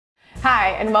Hi,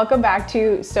 and welcome back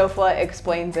to Sofala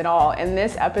Explains It All. In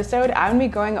this episode, I'm gonna be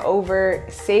going over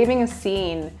saving a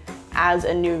scene as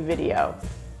a new video.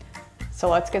 So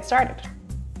let's get started.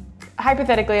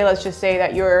 Hypothetically, let's just say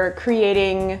that you're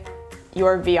creating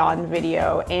your Vyond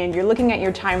video and you're looking at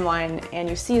your timeline and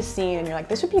you see a scene and you're like,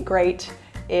 this would be great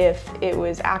if it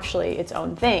was actually its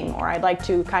own thing, or I'd like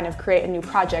to kind of create a new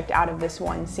project out of this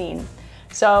one scene.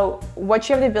 So what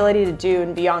you have the ability to do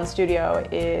in Vyond Studio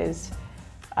is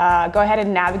go ahead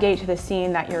and navigate to the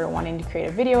scene that you're wanting to create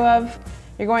a video of.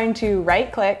 You're going to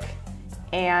right click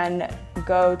and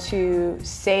go to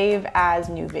Save as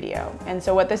New Video. And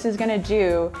so what this is gonna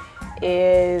do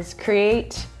is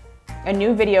create a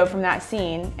new video from that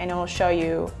scene, and it will show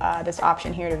you this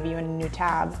option here to view in a new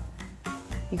tab.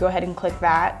 You go ahead and click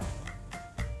that.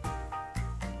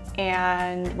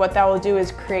 And what that will do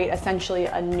is create essentially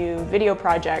a new video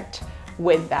project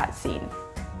with that scene.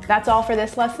 That's all for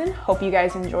this lesson. Hope you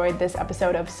guys enjoyed this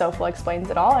episode of Sofala Explains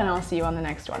It All, and I'll see you on the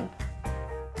next one.